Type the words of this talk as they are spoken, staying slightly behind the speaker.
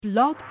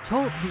Blog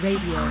Talk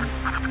Radio.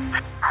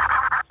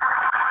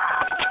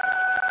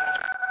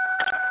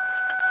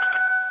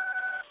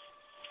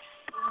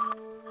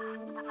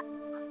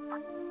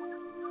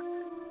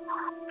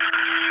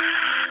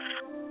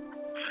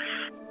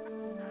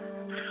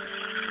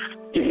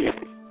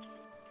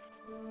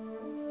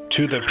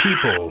 To the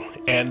people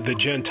and the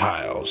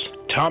Gentiles,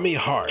 Tommy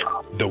Hart,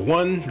 the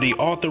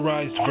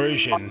authorized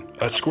version,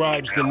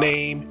 ascribes the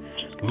name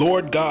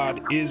Lord God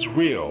is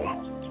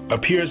real,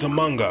 appears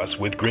among us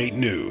with great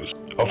news,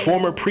 a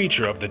former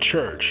preacher of the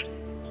church,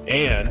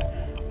 and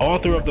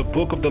author of the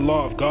book of the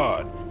law of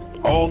God,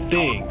 All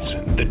Things,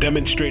 the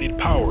demonstrated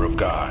power of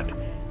God.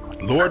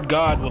 Lord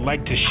God would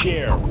like to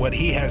share what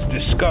he has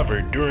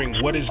discovered during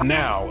what is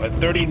now a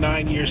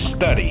 39-year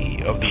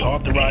study of the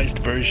Authorized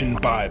Version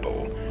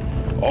Bible,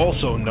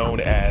 also known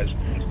as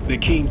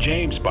the King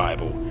James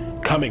Bible,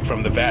 coming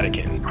from the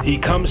Vatican. He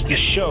comes to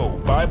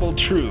show Bible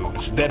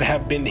truths that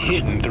have been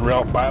hidden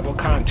throughout Bible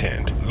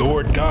content.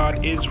 Lord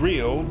God is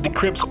real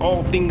decrypts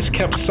all things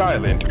kept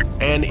silent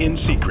and in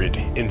secret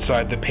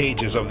inside the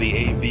pages of the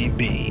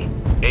AVB,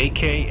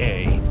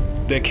 aka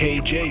the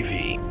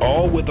KJV,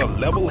 all with a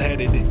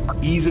level-headed,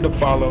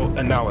 easy-to-follow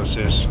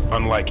analysis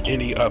unlike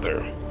any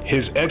other.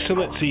 His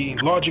Excellency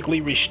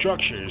logically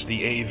restructures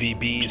the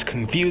AVB's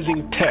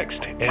confusing text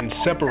and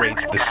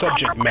separates the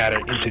subject matter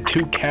into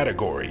two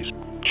categories,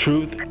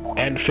 truth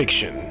and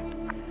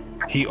fiction.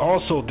 He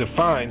also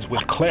defines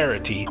with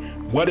clarity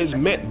what is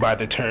meant by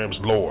the terms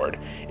Lord,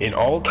 in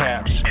all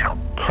caps,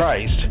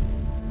 Christ,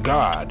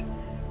 God,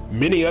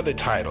 many other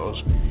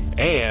titles,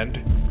 and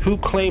who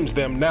claims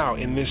them now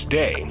in this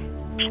day.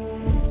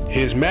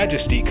 His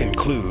Majesty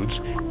concludes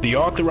the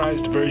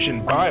Authorized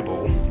Version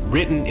Bible,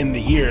 written in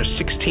the year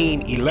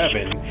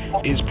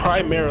 1611, is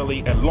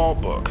primarily a law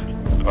book,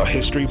 a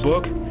history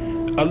book,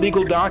 a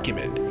legal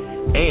document,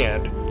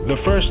 and the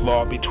first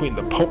law between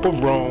the Pope of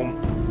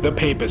Rome, the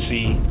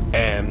papacy,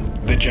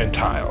 and the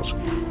Gentiles.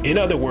 In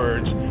other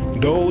words,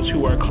 those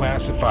who are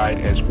classified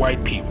as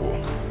white people.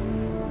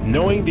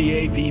 Knowing the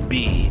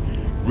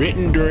AVB,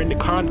 written during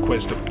the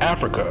conquest of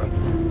Africa,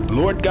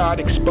 Lord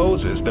God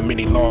exposes the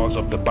many laws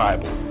of the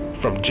Bible,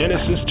 from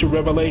Genesis to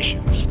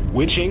Revelations,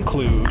 which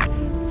include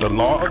the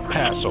law of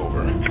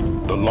Passover,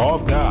 the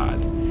law of God,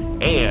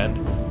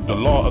 and the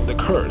law of the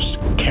curse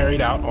carried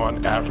out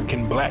on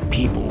African black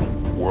people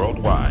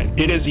worldwide.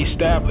 It is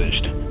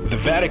established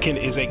the Vatican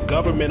is a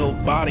governmental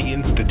body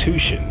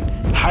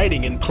institution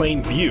hiding in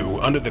plain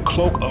view under the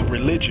cloak of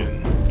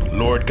religion.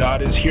 Lord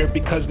God is here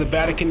because the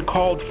Vatican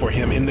called for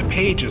him in the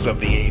pages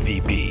of the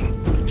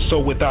AVB. So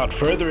without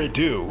further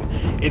ado,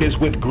 it is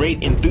with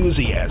great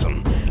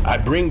enthusiasm I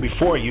bring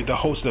before you the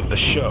host of the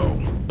show.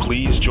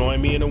 Please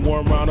join me in a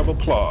warm round of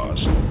applause,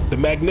 the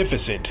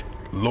magnificent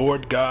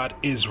Lord God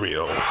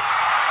Israel.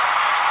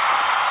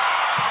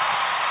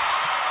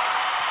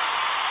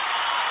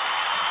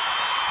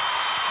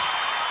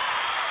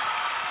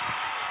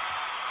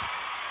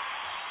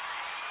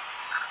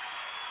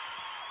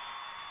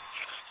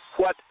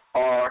 What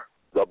are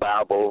the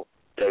Bible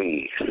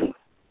days?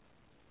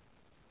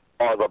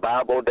 Are the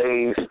Bible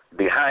days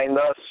behind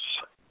us?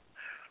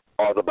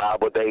 Are the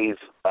Bible days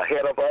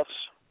ahead of us?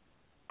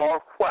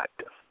 Or what?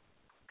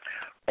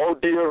 Oh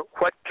dear,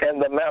 what can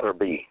the matter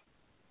be?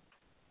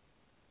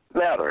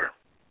 Matter.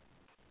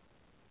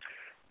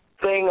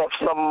 Thing of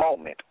some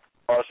moment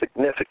or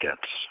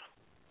significance.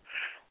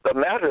 The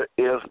matter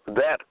is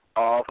that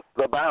of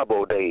the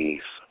Bible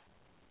days.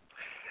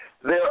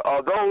 There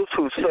are those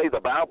who say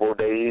the Bible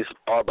days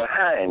are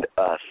behind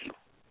us,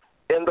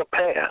 in the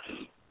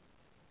past.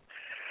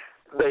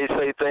 They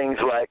say things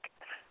like,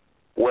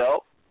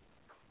 well,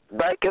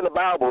 back in the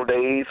Bible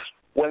days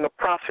when the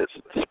prophets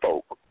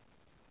spoke.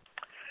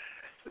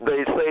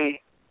 They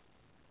say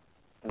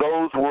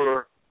those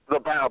were the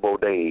Bible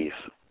days.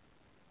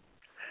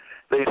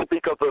 They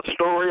speak of the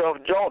story of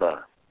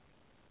Jonah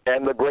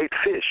and the great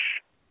fish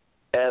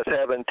as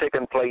having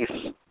taken place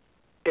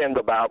in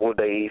the Bible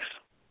days.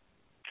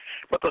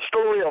 But the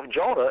story of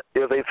Jonah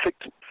is a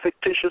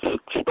fictitious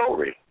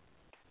story.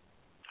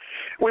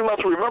 We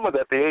must remember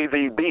that the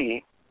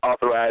AVB,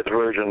 Authorized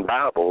Version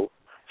Bible,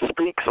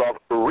 speaks of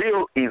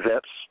real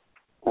events,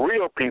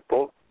 real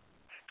people,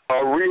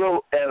 a real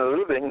and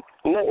living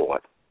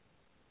Lord.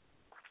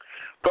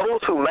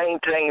 Those who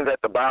maintain that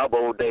the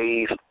Bible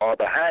days are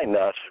behind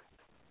us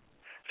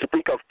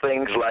speak of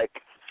things like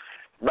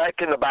back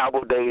in the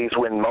Bible days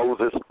when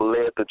Moses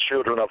led the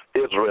children of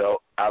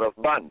Israel out of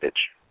bondage.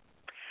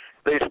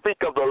 They speak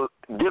of the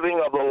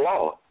giving of the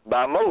law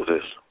by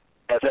Moses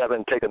as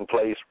having taken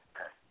place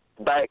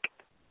back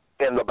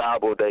in the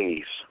Bible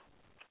days.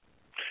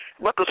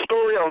 But the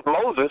story of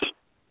Moses,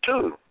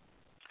 too,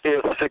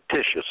 is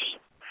fictitious,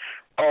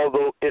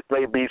 although it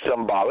may be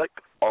symbolic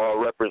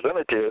or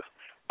representative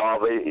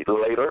of a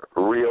later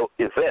real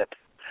event.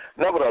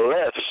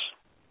 Nevertheless,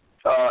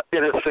 it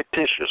is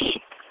fictitious.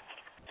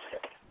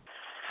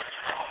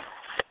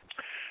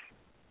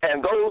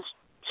 And those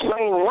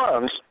same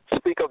ones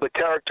speak of the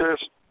characters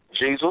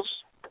Jesus,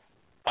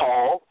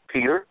 Paul,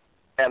 Peter,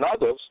 and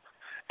others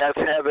as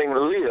having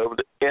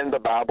lived in the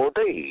Bible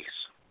days.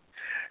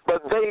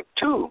 But they,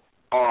 too,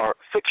 are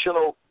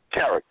fictional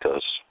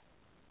characters.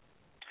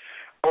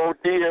 Oh,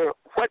 dear,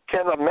 what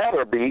can the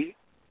matter be?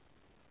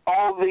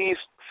 All these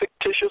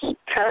fictitious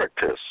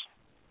characters.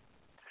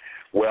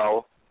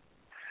 Well,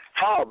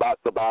 how about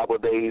the Bible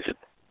days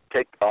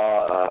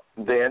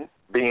then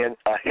being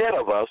ahead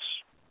of us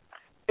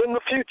in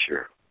the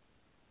future?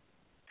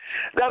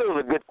 That is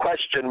a good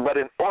question, but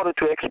in order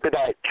to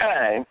expedite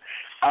time,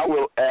 I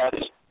will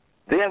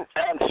then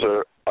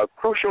answer a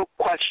crucial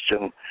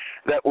question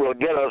that will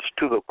get us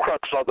to the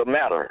crux of the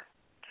matter.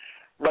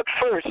 But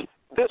first,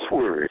 this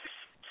word.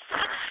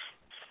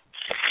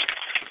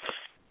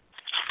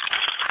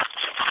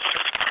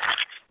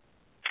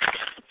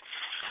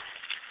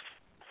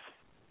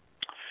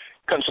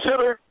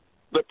 Consider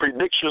the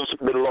predictions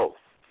below.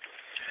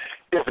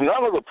 If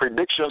none of the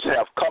predictions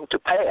have come to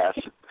pass,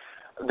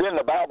 then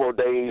the Bible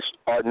days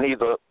are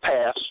neither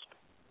past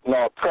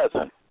nor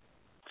present.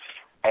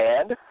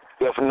 And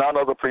if none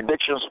of the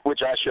predictions which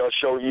I shall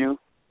show you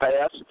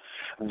pass,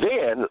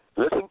 then,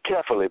 listen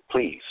carefully,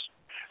 please,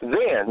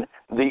 then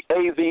the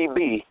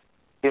AVB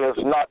is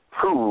not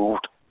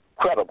proved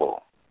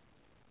credible.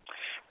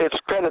 Its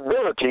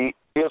credibility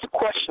is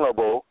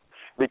questionable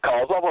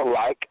because of a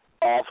lack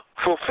of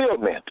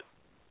fulfillment.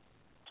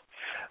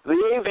 The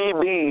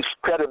AVB's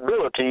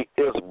credibility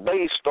is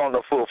based on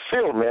the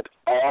fulfillment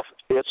of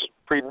its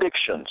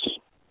predictions.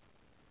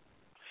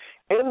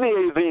 In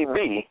the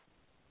AVB,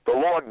 the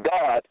Lord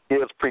God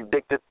is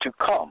predicted to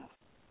come.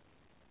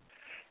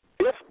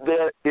 If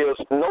there is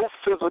no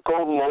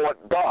physical Lord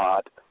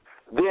God,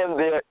 then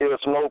there is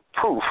no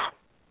proof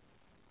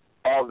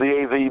of the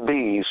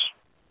AVB's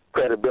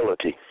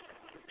credibility.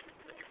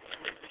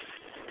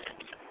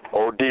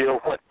 Oh dear,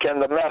 what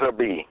can the matter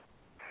be?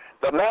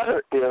 The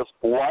matter is,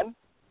 1,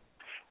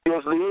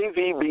 is the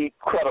AVB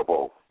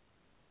credible?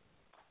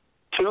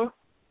 2,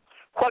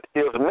 what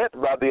is meant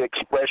by the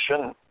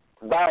expression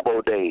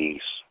Bible days?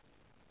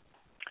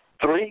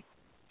 3,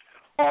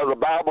 are the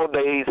Bible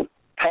days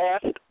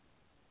past,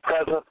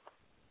 present,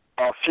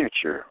 or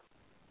future?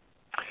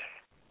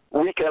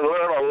 We can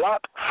learn a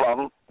lot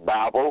from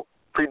Bible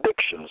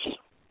predictions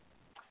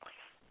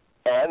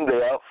and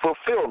their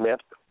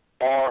fulfillment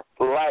or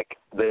lack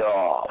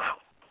thereof.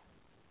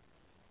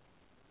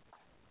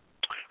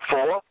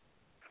 4,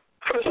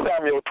 1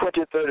 Samuel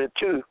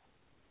 20:32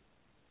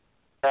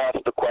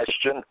 asks the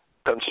question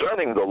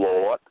concerning the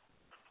Lord,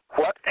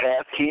 what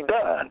hath he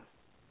done?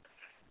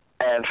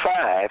 And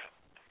 5,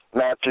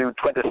 Matthew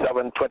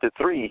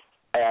 27:23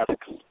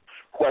 asks,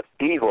 what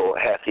evil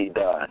hath he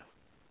done?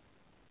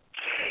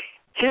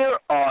 Here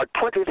are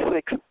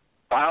 26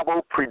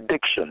 Bible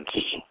predictions.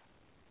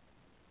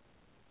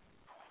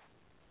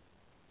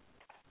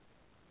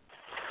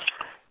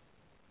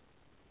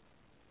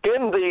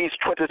 In these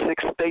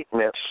 26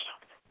 statements,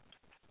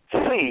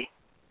 see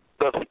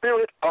the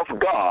Spirit of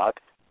God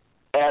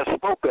as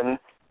spoken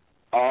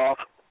of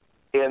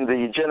in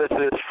the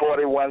Genesis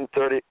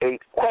 41:38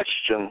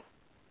 question,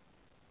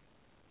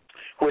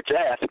 which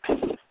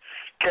asks,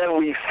 can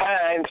we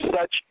find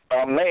such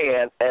a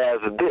man as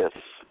this,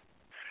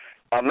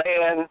 a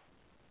man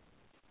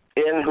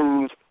in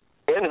whom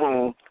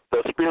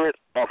the Spirit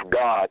of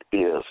God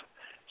is?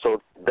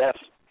 So that's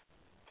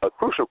a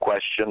crucial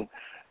question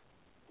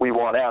we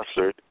want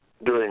answered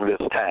during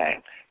this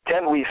time.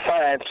 Can we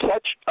find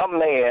such a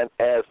man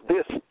as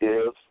this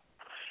is,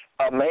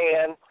 a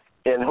man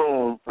in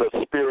whom the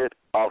Spirit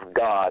of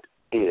God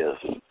is?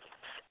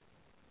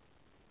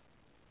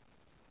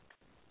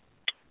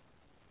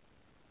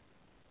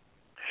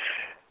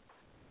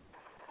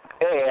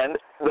 And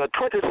the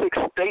 26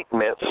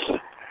 statements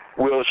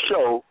will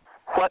show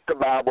what the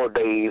Bible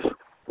days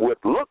would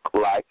look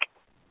like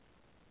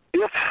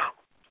if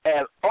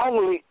and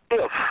only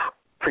if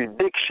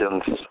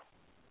predictions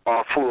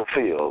are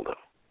fulfilled.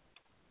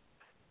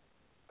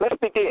 Let's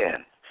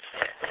begin.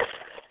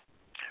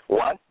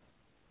 1.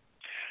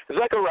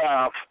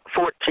 Zechariah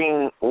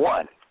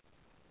 14:1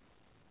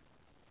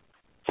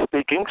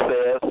 speaking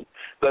says,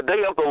 the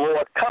day of the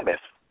Lord cometh.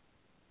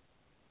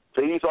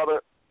 These are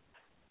the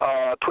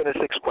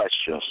 26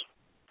 questions.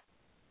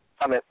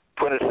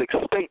 26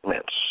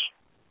 statements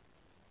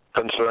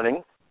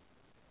concerning,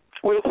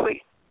 we'll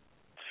see.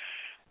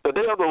 The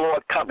day of the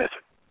Lord cometh.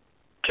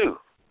 2.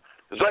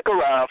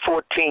 Zechariah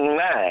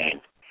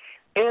 14:9.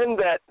 In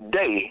that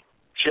day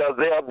shall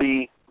there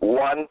be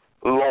one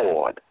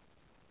Lord.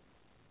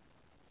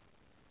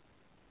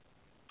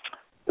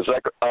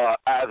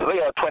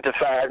 Isaiah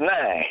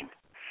 25:9.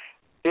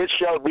 It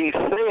shall be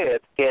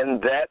said in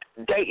that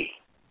day,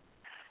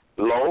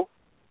 lo,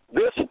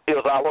 this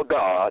is our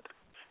God.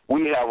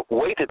 We have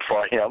waited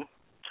for him,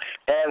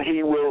 and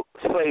he will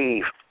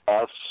save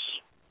us.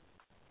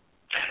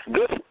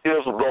 This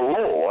is the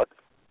Lord.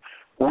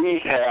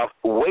 We have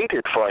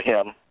waited for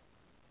him.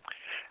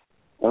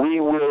 We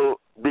will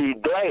be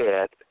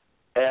glad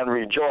and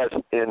rejoice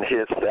in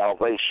his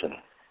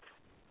salvation.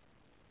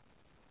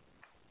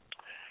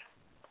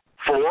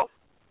 4,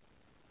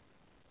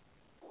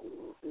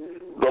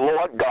 the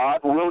Lord God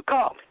will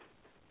come.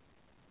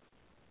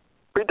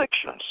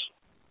 predictions,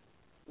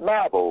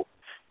 Bible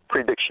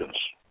predictions.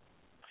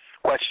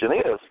 Question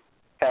is,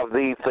 have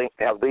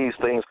these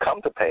things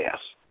come to pass?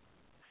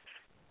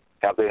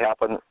 Have they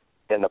happened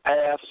in the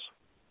past?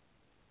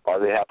 Are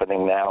they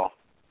happening now?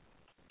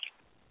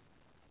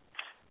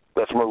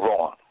 Let's move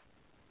on.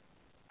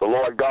 The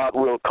Lord God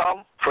will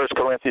come, 1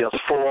 Corinthians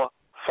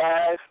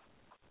 4:5.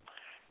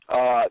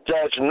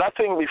 Judge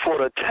nothing before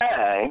the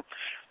time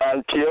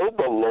until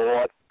the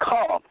Lord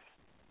come,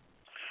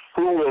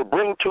 who will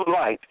bring to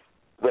light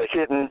the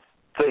hidden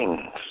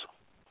things.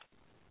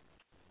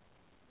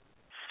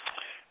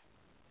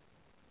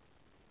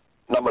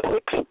 Number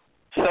 6,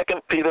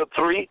 2 Peter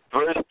 3,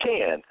 verse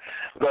 10.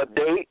 The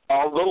day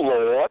of the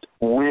Lord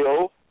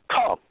will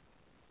come.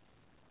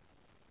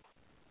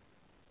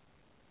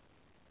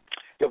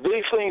 If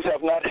these things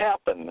have not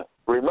happened,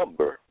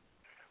 remember,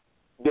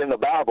 then the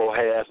Bible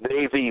has,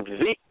 the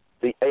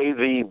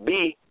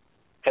AVB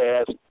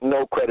has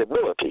no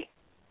credibility.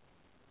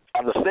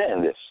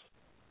 Understand this.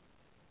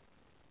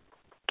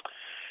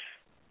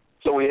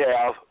 So we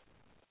have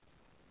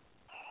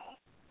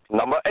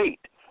number 8,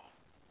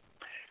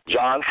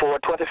 John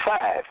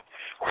 4:25.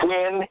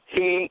 When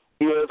he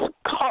is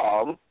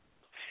come,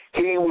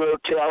 he will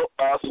tell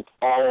us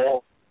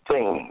all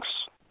things.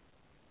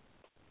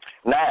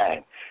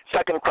 9,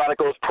 2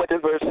 Chronicles 20,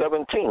 verse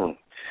 17.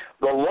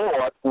 The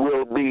Lord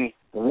will be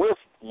with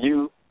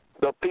you,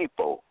 the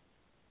people.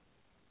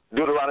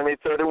 Deuteronomy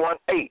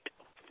 31:8.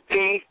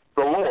 He,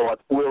 the Lord,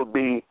 will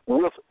be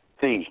with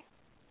thee,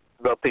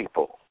 the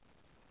people.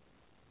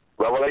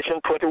 Revelation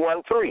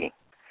 21:3.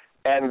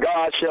 And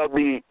God shall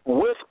be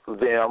with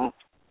them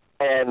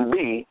and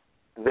be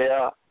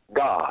their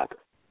God.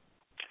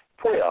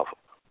 12.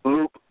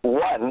 Luke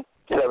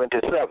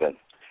 1:77.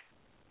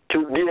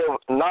 To give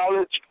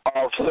knowledge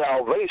of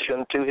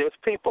salvation to his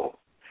people.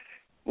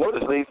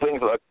 Notice these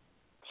things are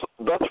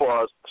thus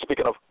far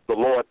speaking of the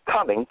Lord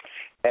coming,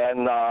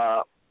 and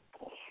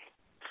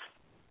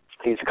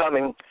he's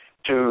coming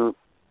to,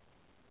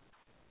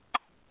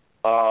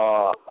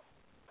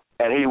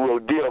 and he will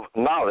give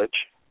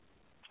knowledge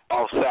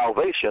of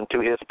salvation to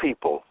his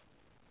people.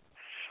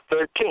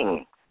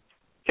 13.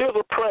 Here's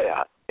a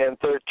prayer in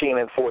 13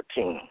 and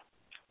 14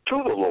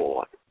 to the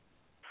Lord.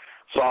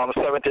 Psalm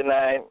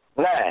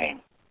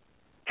 79:9.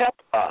 Help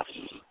us,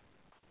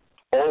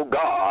 O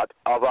God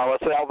of our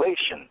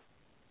salvation.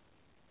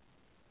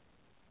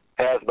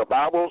 Has the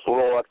Bible's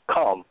Lord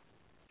come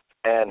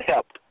and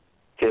helped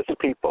his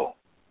people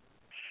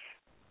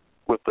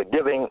with the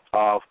giving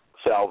of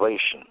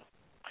salvation?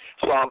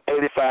 Psalm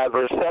 85,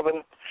 verse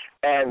 7,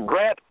 and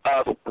grant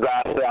us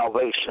thy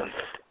salvation.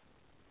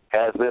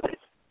 Has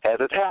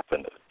it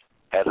happened?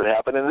 Has it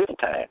happened in this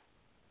time?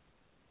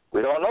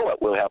 We don't know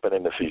what will happen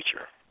in the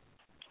future.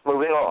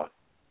 Moving on.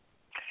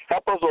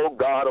 Help us, O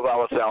God of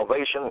our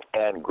salvation,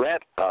 and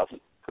grant us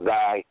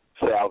thy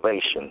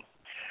salvation.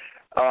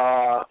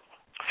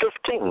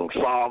 15,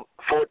 Psalm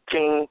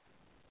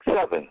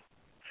 14:7.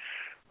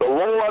 The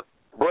Lord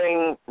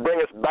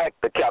bringeth back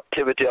the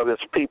captivity of his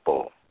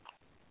people.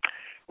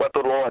 What the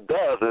Lord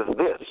does is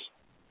this.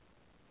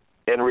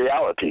 In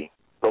reality,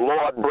 the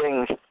Lord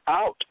brings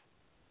out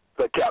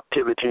the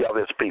captivity of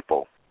his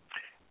people.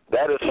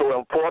 That is so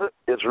important.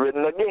 It's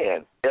written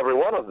again. Every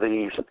one of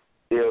these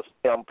is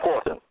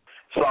important.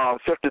 Psalm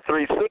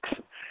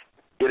 53:6,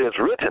 it is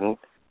written,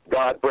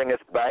 God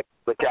bringeth back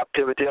the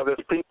captivity of his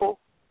people.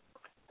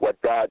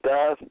 What God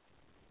does,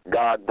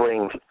 God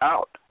brings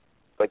out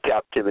the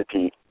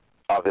captivity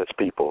of his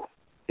people.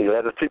 He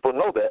let his people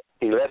know that.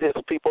 He let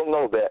his people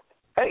know that,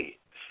 hey,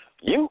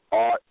 you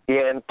are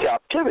in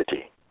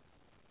captivity.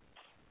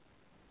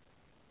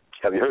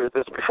 Have you heard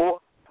this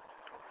before?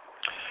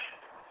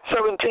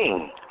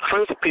 17,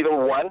 1 Peter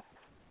 1,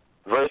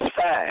 verse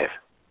 5.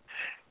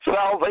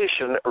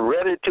 Salvation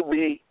ready to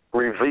be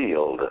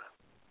revealed.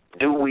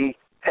 Do we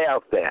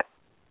have that?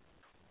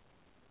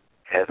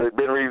 Has it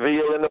been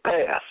revealed in the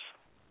past?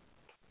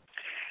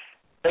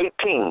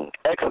 18,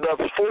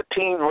 Exodus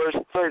 14, verse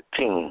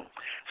 13.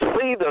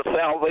 See the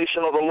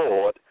salvation of the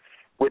Lord,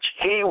 which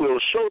he will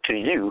show to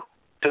you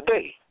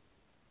today.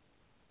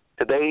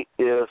 Today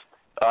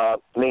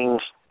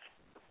means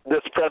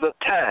this present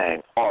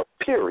time or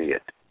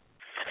period.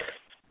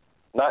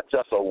 Not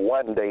just a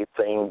one-day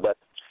thing, but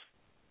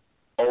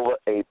over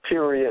a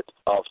period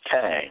of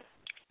time.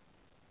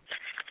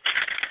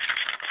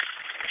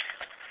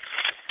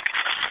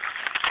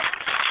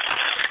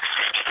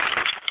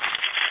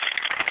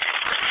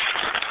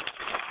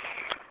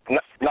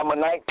 Number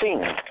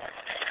 19,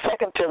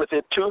 2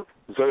 Timothy 2,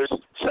 verse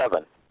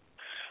 7.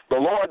 The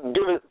Lord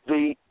giveth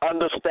thee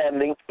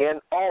understanding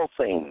in all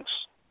things.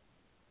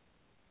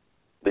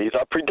 These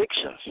are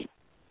predictions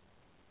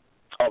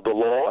of the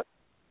Lord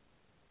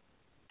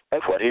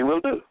and what he will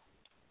do.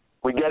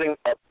 We're getting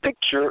a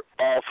picture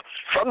of,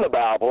 from the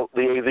Bible,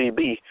 the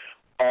AVB,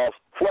 of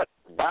what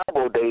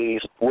Bible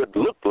days would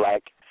look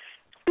like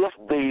if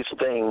these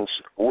things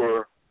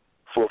were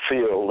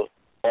fulfilled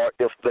or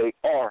if they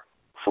are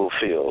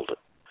fulfilled.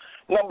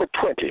 Number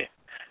 20,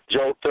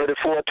 Job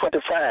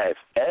 34:25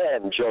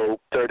 and Job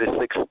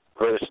 36,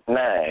 verse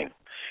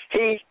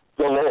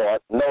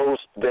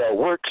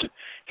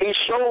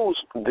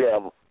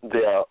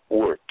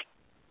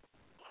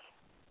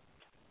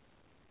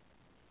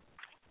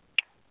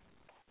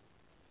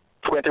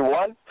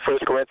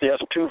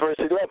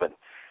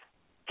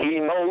he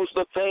knows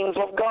the things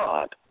of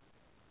God.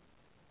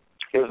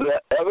 Is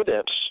there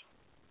evidence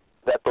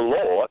that the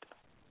Lord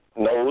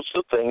knows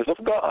the things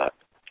of God?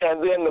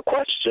 And then the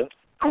question,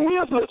 who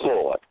is this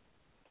Lord?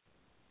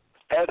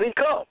 Has he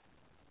come?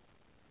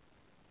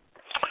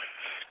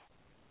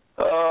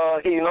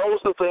 He knows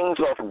the things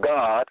of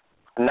God.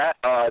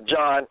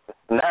 John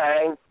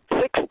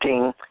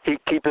 9:16, he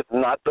keepeth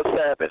not the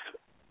Sabbath.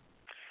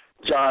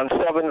 John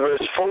 7,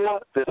 verse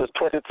 4, this is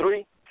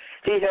 23,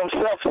 he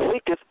himself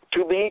seeketh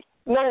to be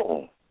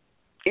known.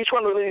 Each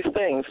one of these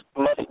things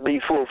must be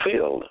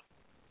fulfilled.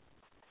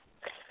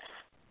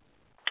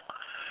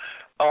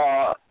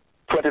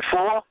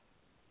 24,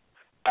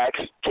 Acts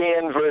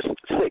 10, verse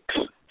 6,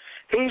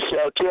 he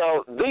shall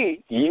tell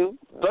thee, you,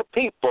 the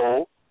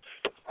people,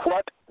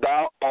 what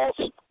thou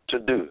oughtest to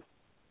do.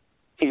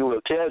 He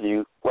will tell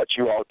you what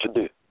you ought to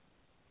do.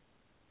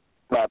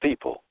 My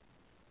people,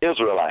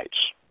 Israelites.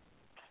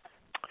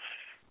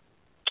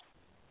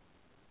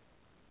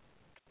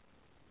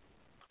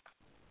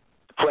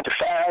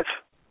 25,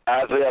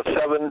 Isaiah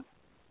 7,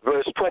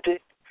 verse 20.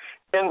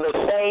 In the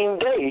same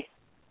day,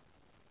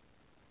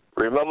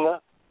 remember,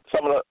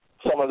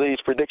 some of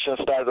these predictions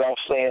started off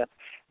saying,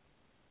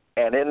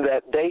 and in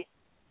that day,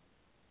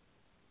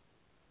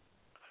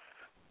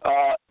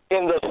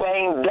 in the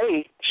same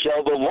day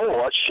shall the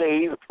Lord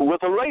shave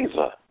with a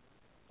razor.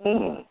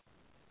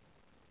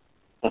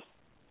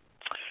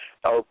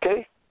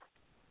 Okay.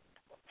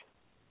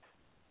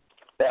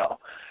 Now,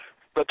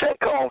 the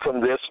take home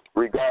from this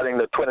regarding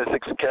the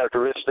 26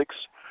 characteristics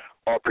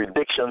or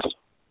predictions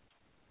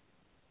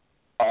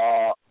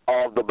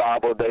of the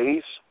Bible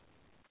days,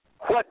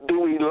 what do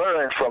we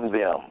learn from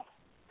them?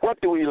 What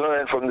do we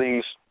learn from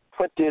these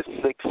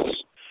 26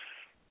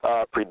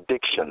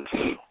 predictions?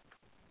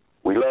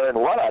 We learn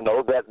one, I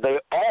know, that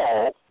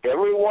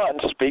everyone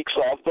speaks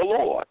of the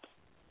Lord.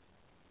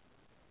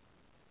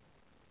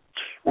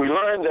 We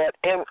learn that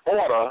in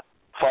order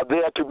for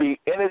there to be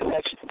any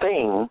such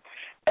thing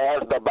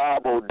as the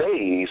Bible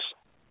days,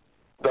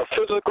 the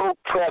physical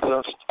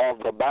presence of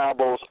the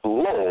Bible's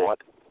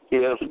Lord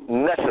is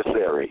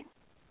necessary.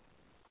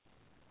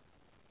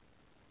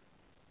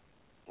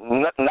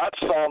 Not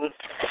some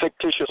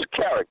fictitious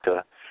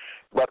character,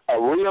 but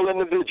a real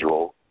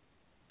individual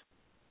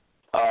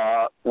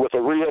with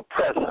a real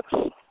presence,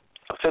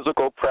 a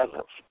physical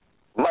presence,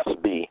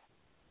 must be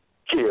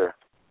here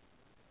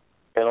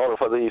in order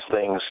for these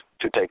things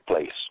to take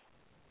place.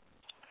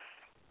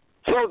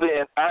 So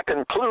then, I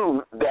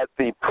conclude that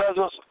the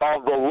presence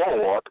of the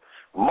Lord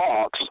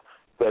marks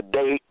the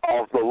day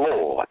of the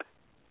Lord.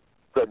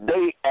 The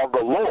day of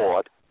the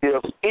Lord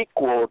is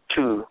equal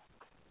to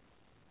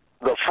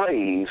the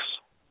phrase,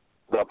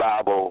 the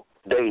Bible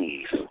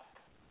days.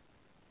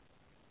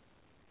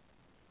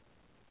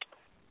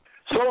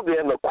 So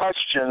then the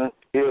question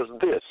is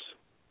this: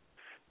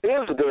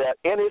 is there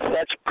any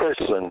such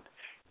person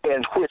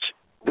in which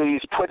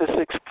these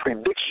 26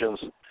 predictions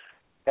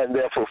and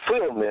their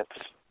fulfillments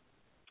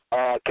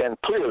can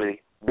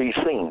clearly be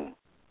seen?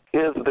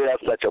 Is there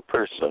such a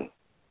person?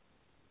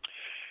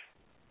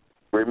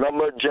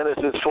 Remember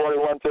Genesis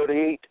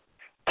 41:38?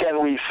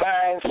 Can we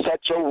find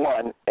such a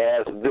one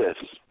as this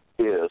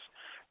is,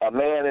 a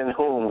man in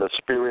whom the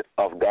Spirit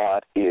of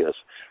God is?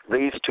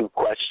 These two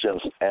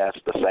questions ask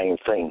the same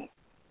thing.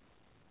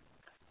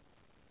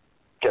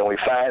 Can we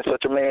find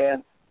such a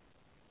man,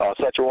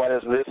 such a one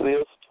as this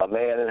is, a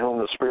man in whom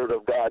the Spirit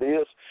of God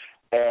is?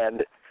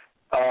 And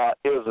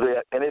is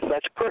there any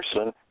such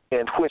person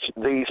in which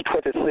these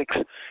 26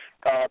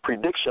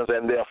 predictions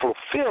and their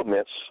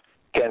fulfillments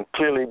can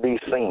clearly be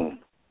seen?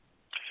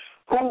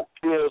 Who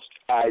is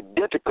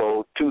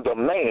identical to the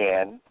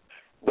man,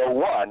 the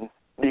one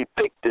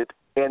depicted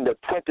in the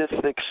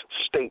 26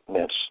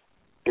 statements?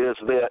 Is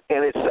there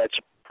any such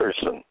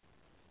person,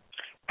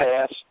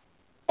 past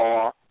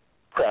or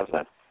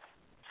present?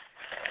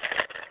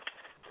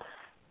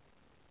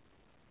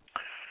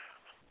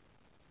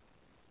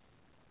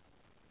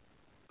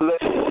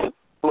 Let's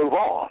move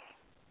on.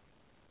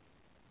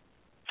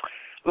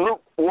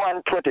 Luke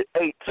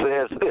 1:28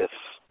 says this.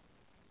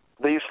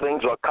 These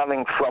things are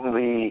coming from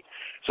the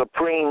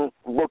Supreme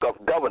Book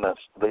of Governance,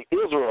 the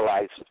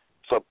Israelites'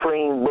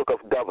 Supreme Book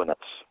of Governance.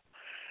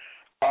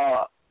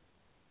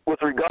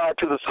 With regard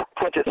to the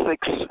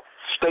 26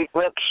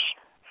 statements,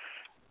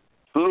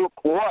 Luke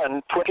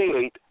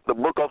 1:28, the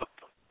book of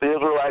the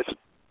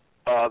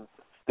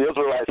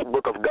Israelites'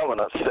 Book of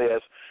Governance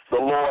says, "The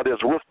Lord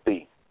is with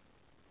thee."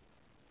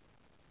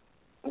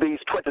 These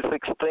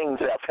 26 things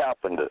have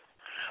happened.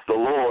 The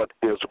Lord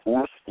is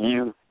with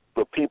you,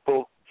 the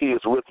people. He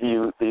is with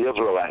you, the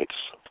Israelites.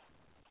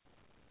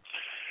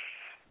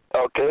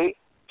 Okay,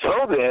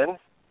 so then,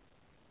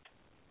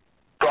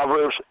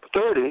 Proverbs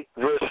 30,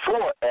 verse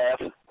 4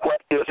 asks,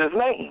 what is his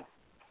name?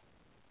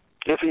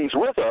 If he's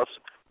with us,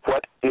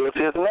 what is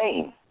his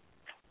name?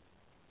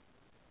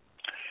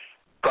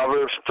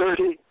 Proverbs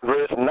 30,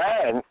 verse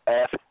 9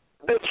 asks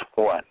this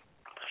one,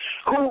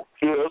 who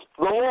is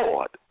the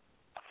Lord?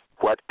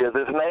 What is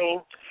his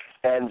name?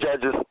 And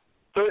Judges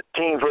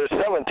 13, verse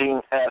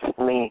 17 asks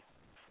me,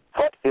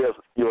 what is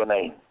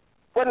name?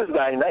 What is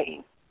thy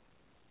name?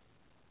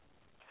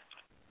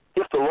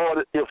 If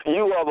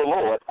you are the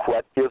Lord,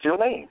 what is your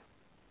name?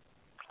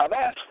 I've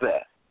asked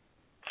that.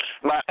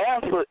 My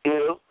answer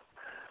is,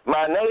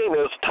 my name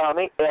is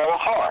Tommy L.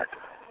 Hart.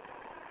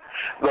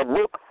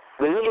 The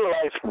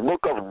Israelites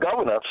Book of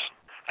Governance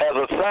has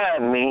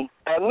assigned me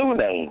a new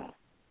name,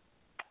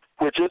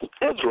 which is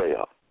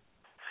Israel.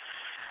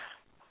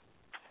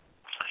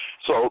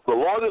 So the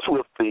Lord is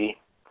with thee,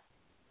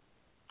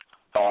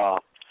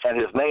 and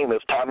his name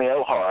is Tommy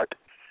L. Hart.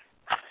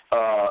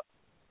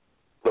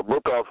 The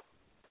Book of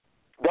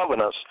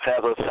Governance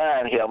has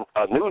assigned him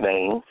a new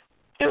name,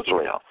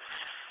 Israel.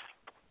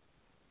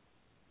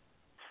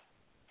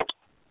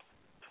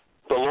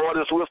 The Lord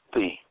is with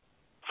thee.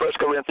 1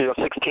 Corinthians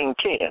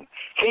 16:10.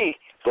 He,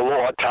 the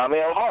Lord, Tommy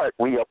L. Hart,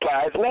 we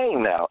apply his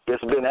name now.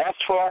 It's been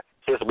asked for,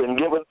 it's been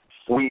given,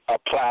 we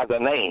apply the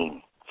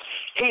name.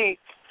 He,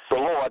 the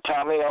Lord,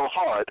 Tommy L.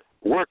 Hart,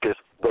 worketh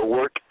the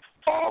work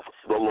of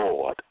the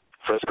Lord.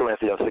 1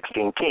 Corinthians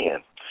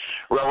 16:10.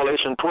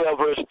 Revelation 12,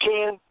 verse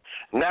 10.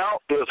 Now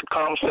is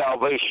come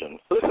salvation.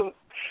 Listen,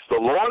 the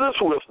Lord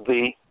is with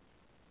thee,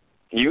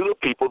 you the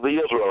people, the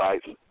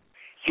Israelites.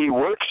 He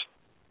works,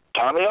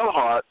 Tommy L.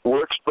 Hart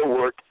works the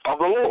work of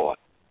the Lord.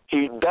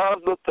 He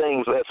does the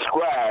things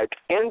ascribed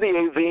in the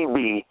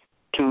AVB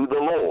to the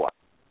Lord.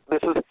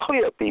 This is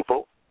clear,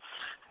 people.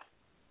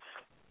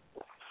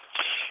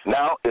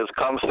 Now is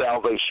come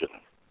salvation.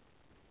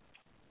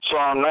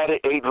 Psalm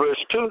 98,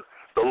 verse 2,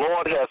 the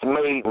Lord has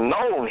made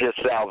known his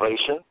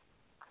salvation.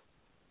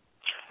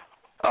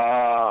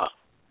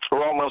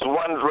 Romans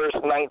 1,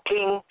 verse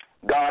 19,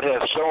 God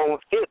has shown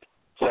it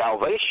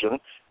salvation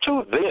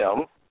to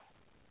them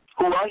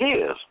who are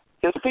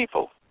his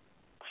people.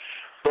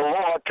 The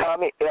Lord,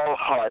 Tommy L.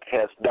 Hart,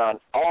 has done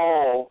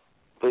all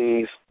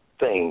these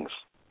things.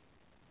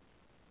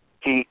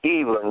 He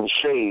even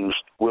shaves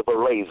with a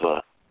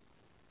razor.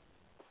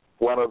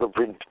 One of the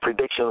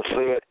predictions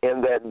said,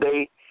 in that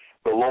day,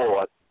 the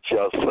Lord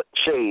shall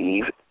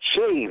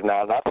shave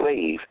now, not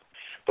save.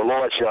 The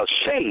Lord shall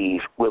shave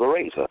with a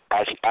razor.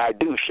 I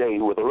do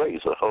shave with a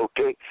razor,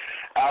 okay?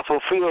 I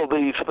fulfill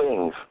these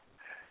things.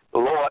 The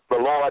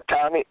Lord,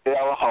 Tommy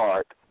L.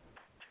 Hart,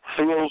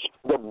 fills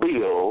the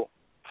bill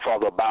for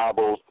the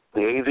Bible, the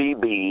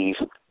AVB's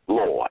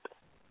Lord.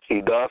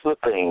 He does the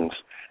things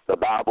the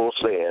Bible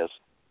says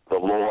the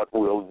Lord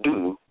will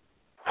do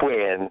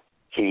when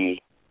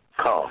he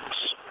comes.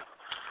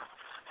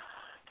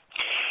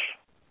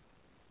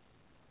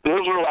 The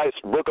Israelites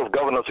Book of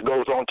Governance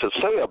goes on to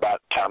say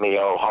about Tommy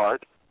L.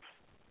 Hart,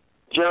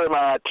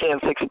 Jeremiah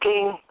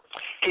 10:16,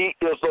 he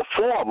is the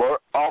former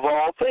of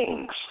all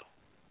things.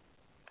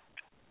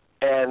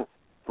 And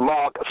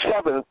Mark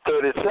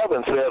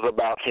 7:37 says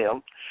about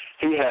him,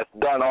 he hath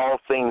done all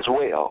things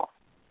well.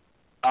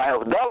 I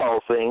have done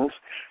all things.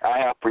 I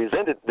have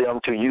presented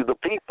them to you, the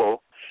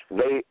people.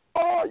 They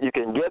are, you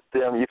can get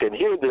them, you can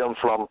hear them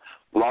from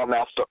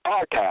Lawmaster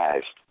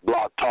Archives,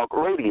 Blog Talk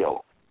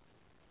Radio.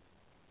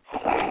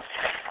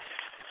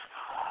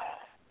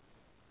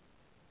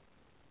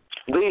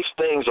 These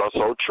things are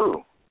so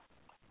true.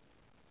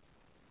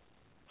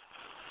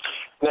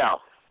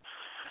 Now,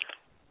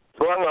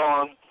 going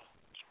on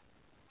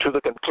to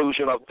the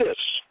conclusion of this,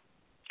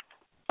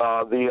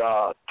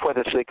 the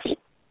 26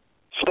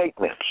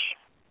 statements.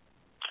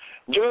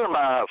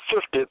 Jeremiah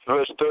 50,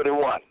 verse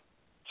 31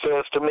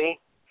 says to me,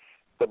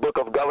 the Book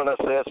of Governors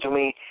says to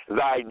me,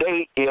 thy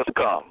day is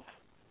come.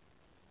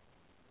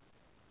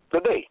 The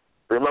day.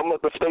 Remember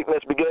the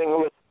statements beginning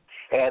with,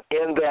 and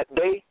in that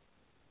day,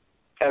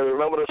 and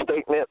remember the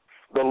statement,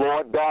 the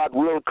Lord God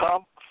will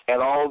come,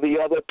 and all the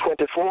other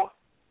 24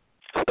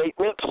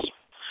 statements.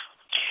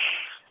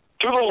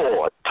 To the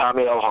Lord,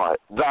 Tommy L. Hart,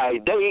 thy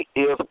day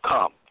is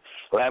come.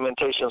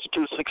 Lamentations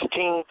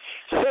 2:16,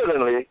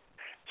 certainly,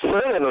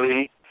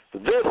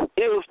 this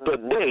is the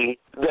day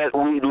that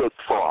we look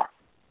for.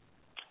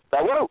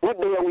 Now, what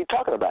day are we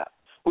talking about?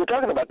 We're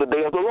talking about the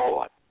day of the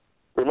Lord.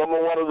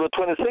 Remember one of the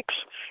 26?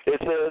 It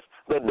says,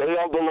 the day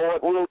of the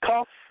Lord will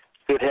come.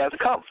 It has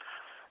come.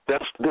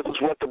 This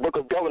is what the Book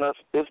of Governors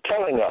is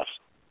telling us.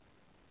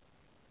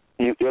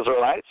 You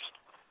Israelites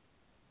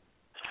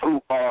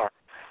who are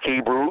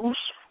Hebrews,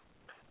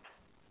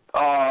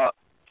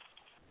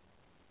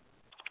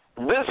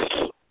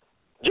 this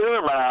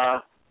Jeremiah,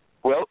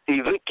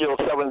 Ezekiel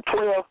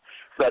 7:12,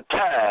 the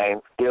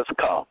time is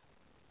come.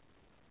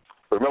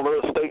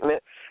 Remember the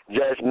statement,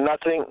 judge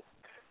nothing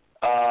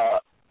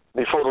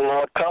before the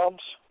Lord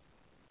comes,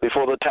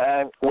 before the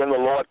time when the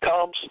Lord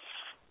comes.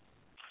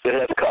 It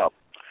has come.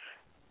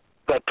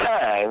 The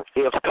time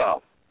is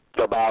come,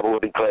 the Bible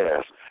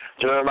declares.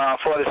 Jeremiah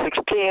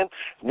 46:10,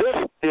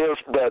 this is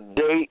the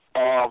day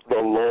of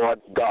the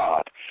Lord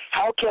God.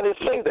 How can it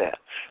say that?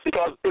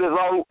 Because it is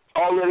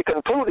already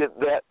concluded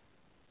that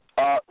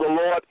the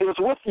Lord is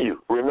with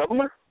you,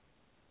 remember?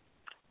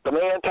 The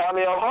man,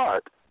 Tommy L.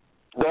 Hart,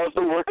 does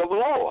the work of the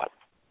Lord.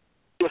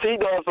 If he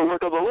does the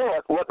work of the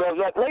Lord, what does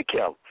that make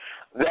him?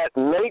 That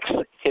makes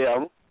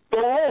him the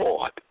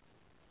Lord.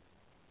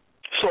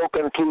 So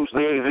concludes the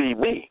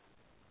AVB.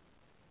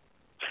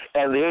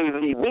 And the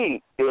AVB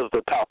is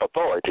the top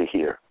authority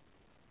here.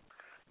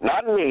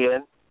 Not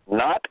men,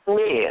 not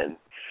men.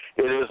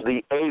 It is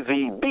the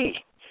AVB,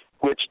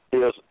 which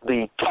is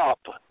the top,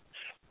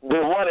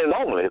 the one and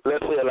only,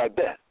 let's say it like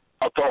that,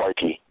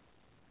 authority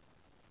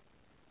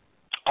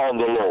on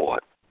the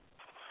Lord.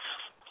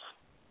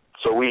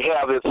 So we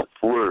have its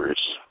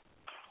words.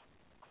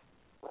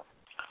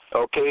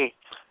 Okay?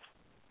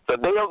 The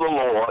day of the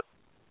Lord,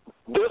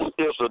 this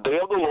is the day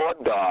of the Lord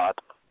God,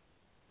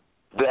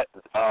 that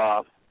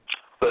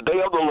the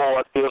day of the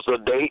Lord is the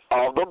day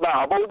of the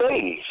Bible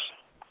days.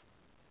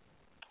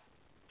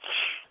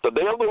 The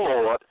day of the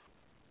Lord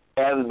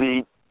and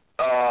the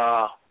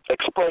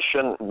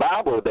expression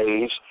Bible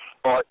days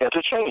are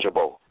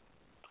interchangeable.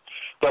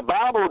 The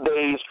Bible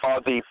days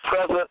are the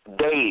present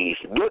days.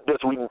 Get this,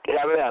 we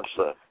have an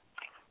answer.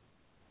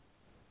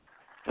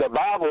 The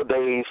Bible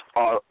days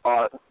are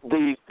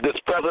this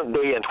present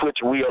day in which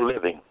we are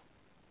living.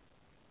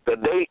 The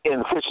day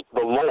in which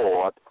the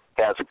Lord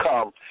has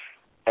come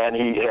and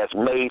he has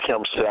made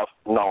himself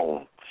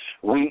known.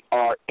 We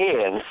are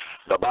in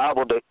the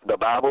Bible. The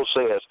Bible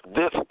says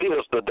this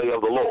is the day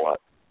of the Lord.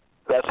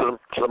 That's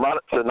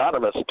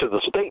synonymous to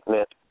the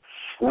statement,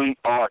 we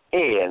are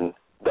in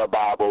the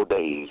Bible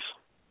days.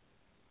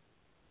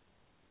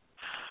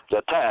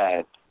 The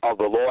time of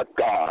the Lord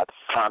God,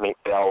 Tommy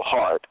L.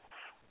 Hart,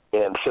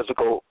 in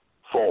physical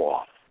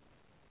form.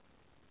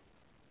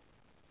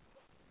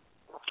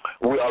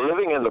 We are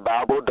living in the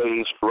Bible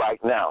days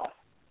right now.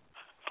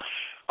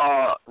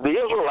 The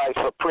Israelite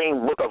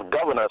Supreme Book of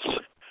Governance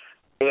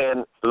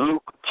in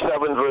Luke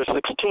 7, verse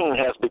 16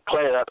 has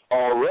declared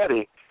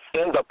already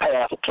in the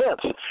past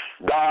tense,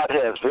 God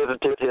has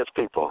visited his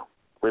people.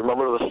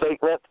 Remember the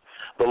statement,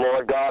 the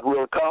Lord God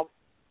will come?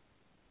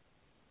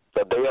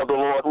 The day of the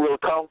Lord will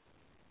come?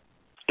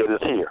 It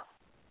is here.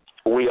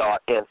 We are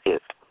in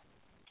it.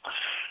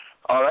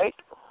 All right?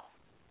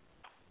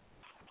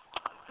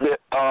 The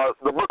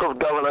Book of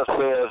Governance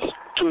says,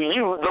 to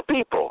you, the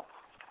people,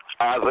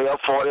 Isaiah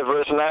 40,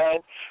 verse 9,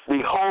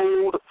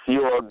 behold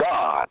your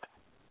God.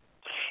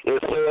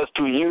 It says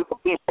to you, the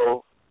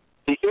people,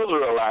 the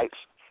Israelites,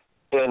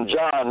 in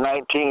John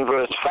 19,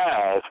 verse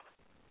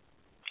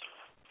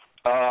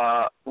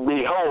 5,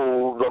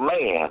 behold the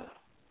man.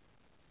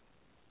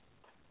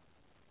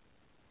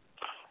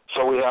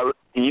 So we have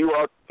you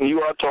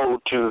are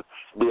told to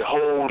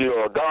behold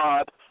your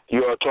God.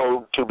 You are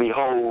told to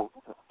behold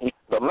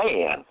the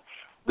man.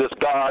 This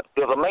God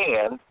is a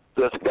man.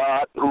 This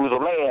God who's a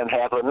man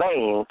has a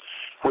name,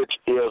 which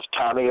is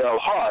Tommy L.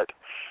 Hart.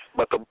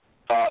 But the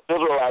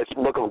Israelites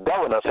Book of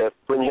Governance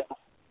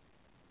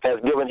has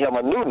given him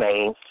a new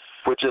name,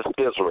 which is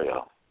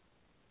Israel.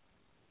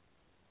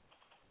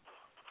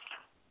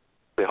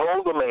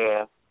 Behold the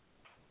man,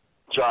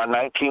 John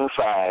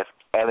 19:5,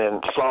 and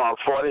in Psalm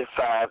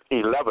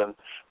 45:11,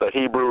 the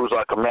Hebrews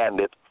are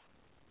commanded.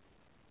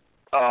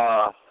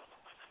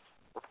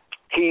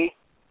 He,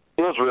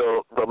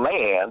 Israel, the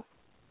man,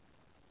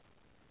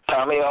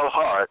 Tommy L.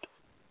 Hart,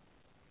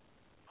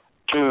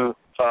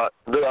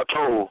 they are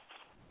told,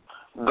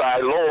 thy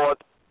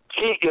Lord,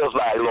 he is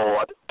thy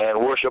Lord, and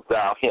worship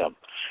thou him.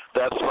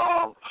 That's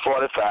Psalm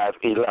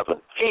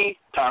 45:11. He,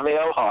 Tommy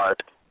L.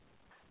 Hart,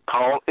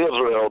 called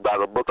Israel by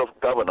the Book of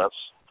Governance.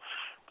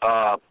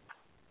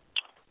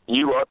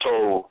 You are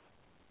told,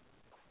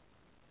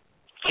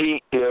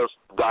 he is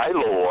thy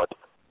Lord,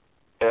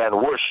 and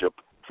worship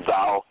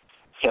thou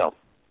him.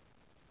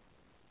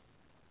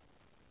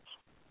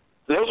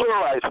 The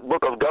Israelites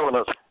Book of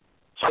Governance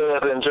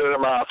says in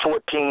Jeremiah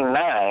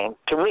 14:9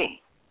 to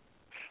me,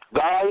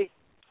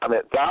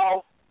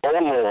 thou, O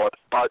Lord,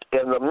 art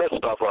in the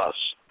midst of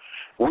us.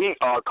 We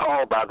are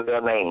called by thy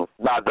name.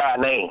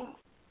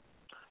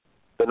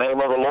 The name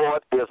of the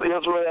Lord is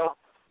Israel,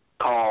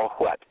 called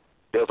what?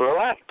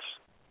 Israelites.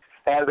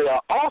 And they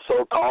are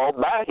also called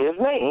by his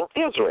name,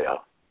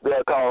 Israel. They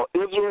are called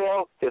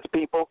Israel, his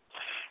people,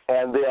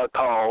 and they are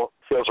called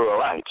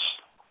Israelites.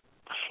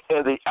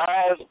 In the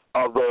eyes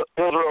of the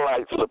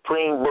Israelite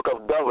Supreme Book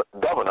of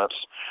Governance,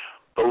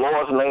 the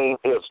Lord's name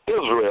is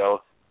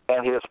Israel,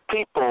 and his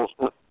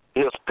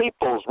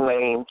people's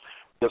name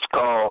is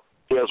called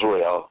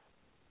Israel,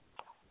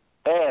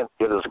 and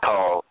they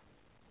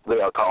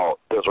are called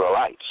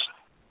Israelites.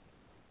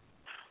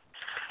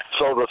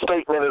 So the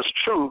statement is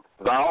true,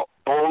 thou,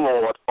 O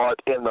Lord,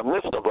 art in the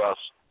midst of us,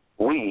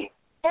 we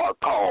are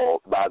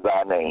called by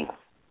thy name.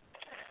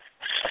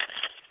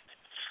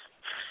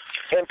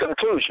 In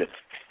conclusion,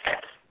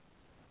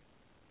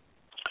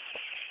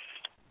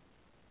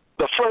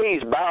 the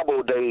phrase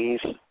Bible days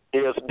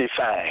is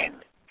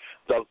defined.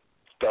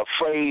 The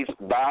phrase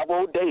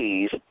Bible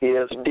days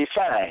is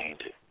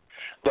defined.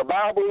 The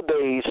Bible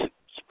days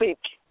speak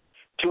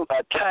to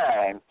a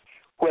time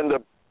when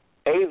the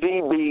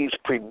AVB's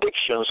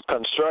predictions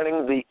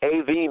concerning the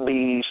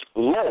AVB's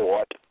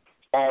Lord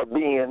are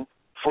being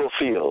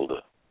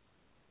fulfilled.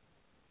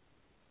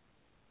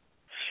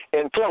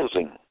 In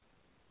closing,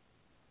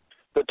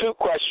 the two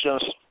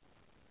questions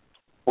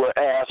were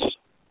asked,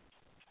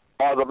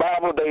 are the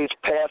Bible days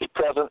past,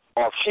 present,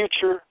 or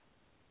future?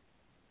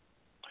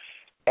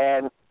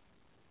 And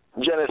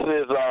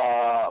Genesis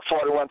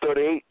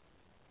 41:38,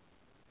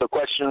 the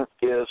question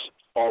is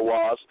or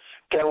was,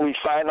 can we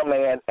find a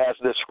man as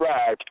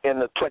described in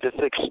the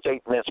 26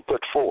 statements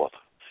put forth?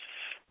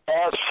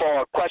 As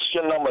for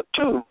question number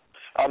 2,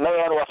 a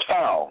man was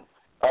found,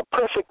 a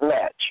perfect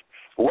match,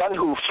 one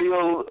who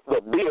filled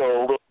the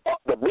bill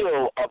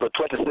of the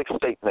 26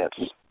 statements.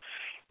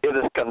 It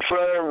is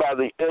confirmed by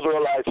the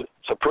Israelites'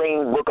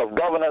 Supreme Book of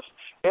Governance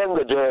in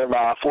the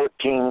Jeremiah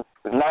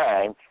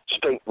 14:9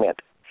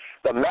 statement.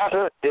 The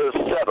matter is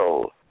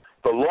settled.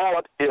 The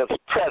Lord is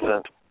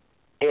present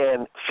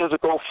in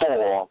physical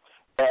form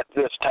at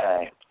this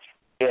time,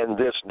 in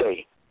this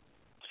day.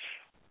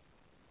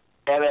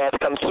 And as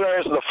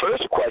concerns the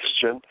first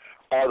question,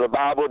 are the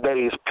Bible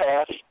days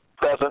past,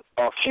 present,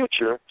 or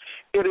future,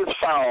 it is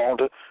found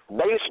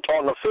based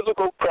on the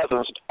physical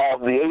presence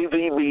of the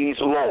AVB's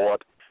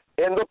Lord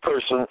in the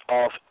person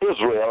of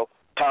Israel,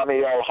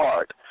 Tommy L.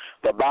 Hart.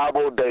 The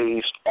Bible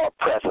days are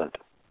present.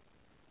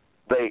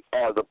 They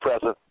are the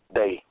present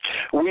day.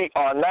 We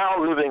are now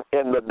living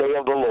in the day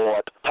of the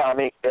Lord,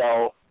 Tommy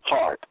L.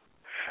 Hart.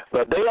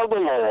 The day of the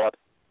Lord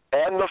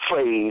and the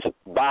phrase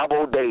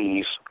Bible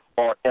days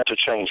are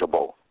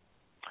interchangeable.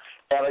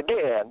 And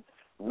again,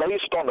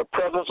 based on the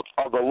presence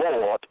of the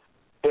Lord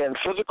in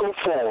physical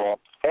form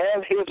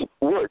and his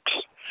works,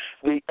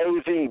 the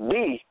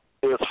AVB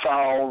is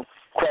found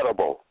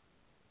credible.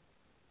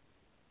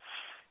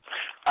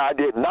 I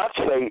did not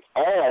say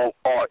all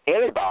or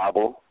any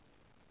Bible.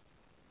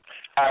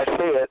 I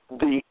said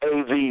the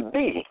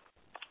AVB,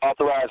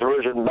 Authorized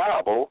Version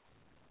Bible,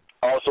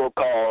 also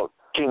called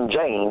King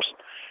James,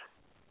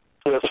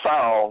 is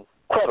found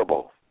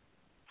credible.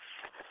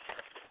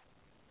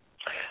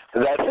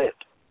 That's it.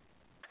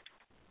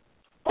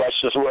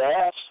 Questions were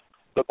asked,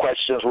 the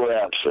questions were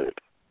answered.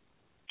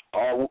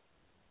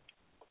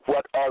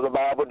 What are the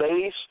Bible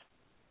days?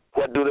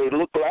 What do they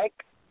look like?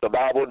 The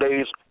Bible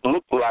days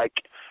look like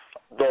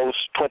those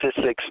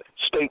 26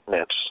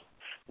 statements.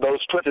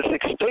 Those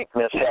 26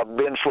 statements have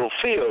been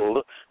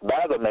fulfilled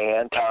by the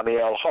man, Tommy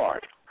L.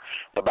 Hart.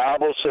 The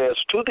Bible says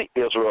to the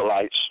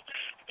Israelites,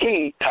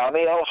 he,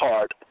 Tommy L.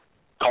 Hart,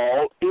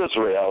 called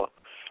Israel,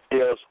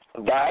 is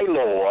thy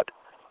Lord,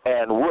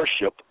 and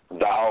worship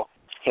thou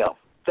him.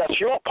 That's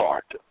your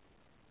part,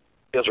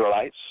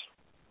 Israelites,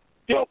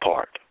 your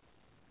part.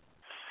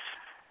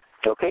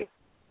 Okay?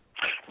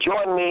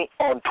 Join me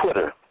on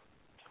Twitter,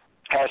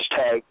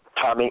 hashtag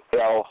Tommy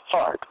L.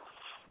 Hart.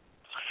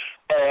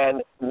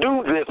 And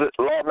do visit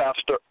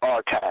Lawmaster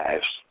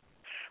Archives.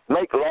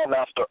 Make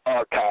Lawmaster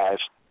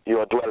Archives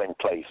your dwelling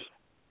place.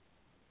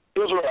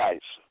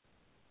 Israelites,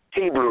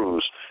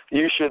 Hebrews,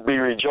 you should be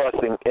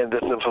rejoicing in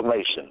this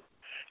information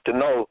to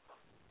know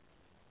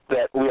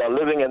that we are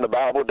living in the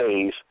Bible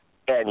days,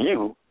 and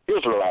you,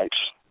 Israelites,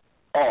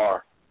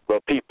 are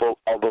the people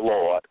of the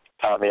Lord.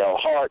 Tommy L.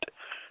 Hart,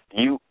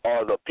 you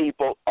are the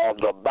people of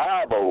the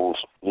Bible's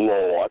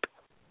Lord.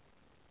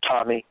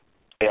 Tommy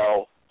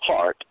L.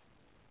 Hart.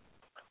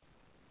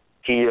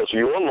 He is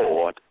your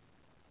Lord,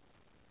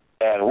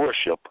 and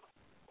worship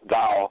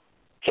thou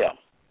him.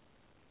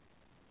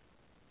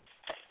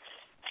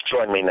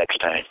 Join me next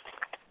time.